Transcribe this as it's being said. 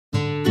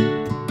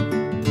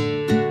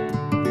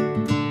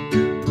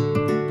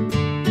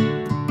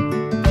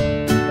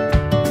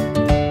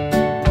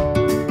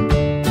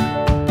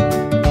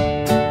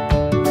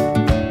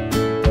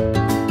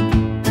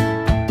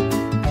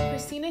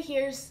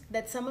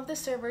of the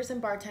servers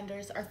and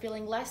bartenders are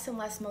feeling less and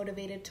less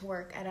motivated to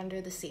work at Under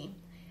the Sea.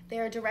 They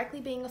are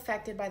directly being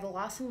affected by the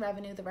loss in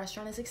revenue the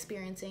restaurant is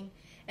experiencing,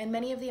 and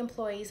many of the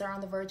employees are on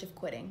the verge of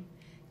quitting.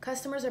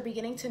 Customers are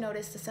beginning to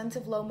notice the sense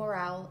of low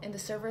morale in the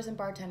servers and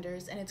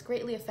bartenders, and it's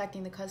greatly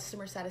affecting the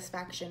customer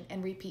satisfaction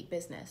and repeat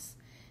business.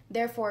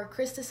 Therefore,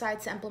 Chris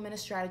decides to implement a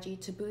strategy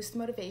to boost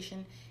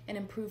motivation and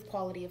improve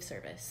quality of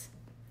service.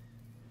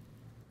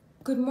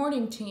 Good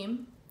morning,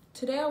 team.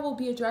 Today I will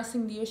be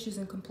addressing the issues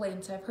and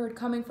complaints I've heard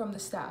coming from the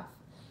staff.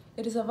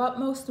 It is of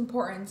utmost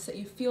importance that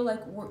you feel like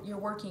you're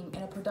working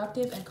in a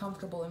productive and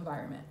comfortable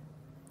environment.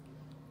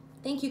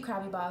 Thank you,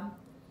 Krabby Bob.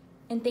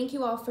 And thank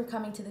you all for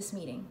coming to this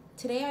meeting.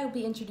 Today I will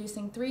be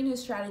introducing 3 new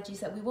strategies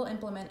that we will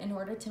implement in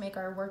order to make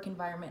our work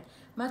environment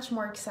much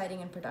more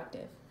exciting and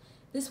productive.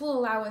 This will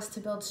allow us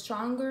to build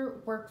stronger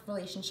work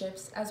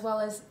relationships as well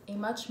as a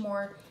much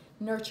more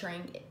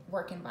nurturing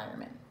work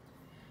environment.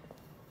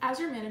 As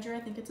your manager,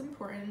 I think it's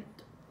important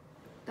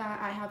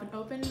that I have an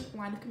open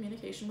line of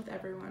communication with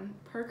everyone.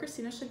 Per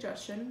Christina's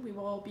suggestion, we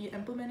will be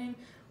implementing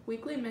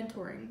weekly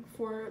mentoring.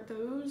 For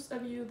those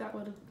of you that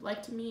would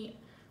like to meet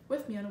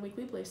with me on a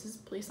weekly basis,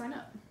 please sign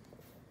up.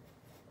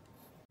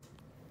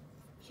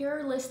 Here are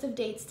a list of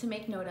dates to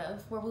make note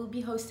of where we'll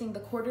be hosting the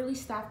quarterly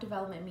staff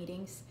development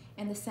meetings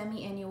and the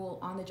semi-annual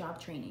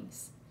on-the-job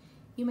trainings.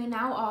 You may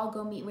now all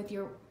go meet with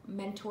your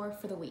mentor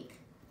for the week.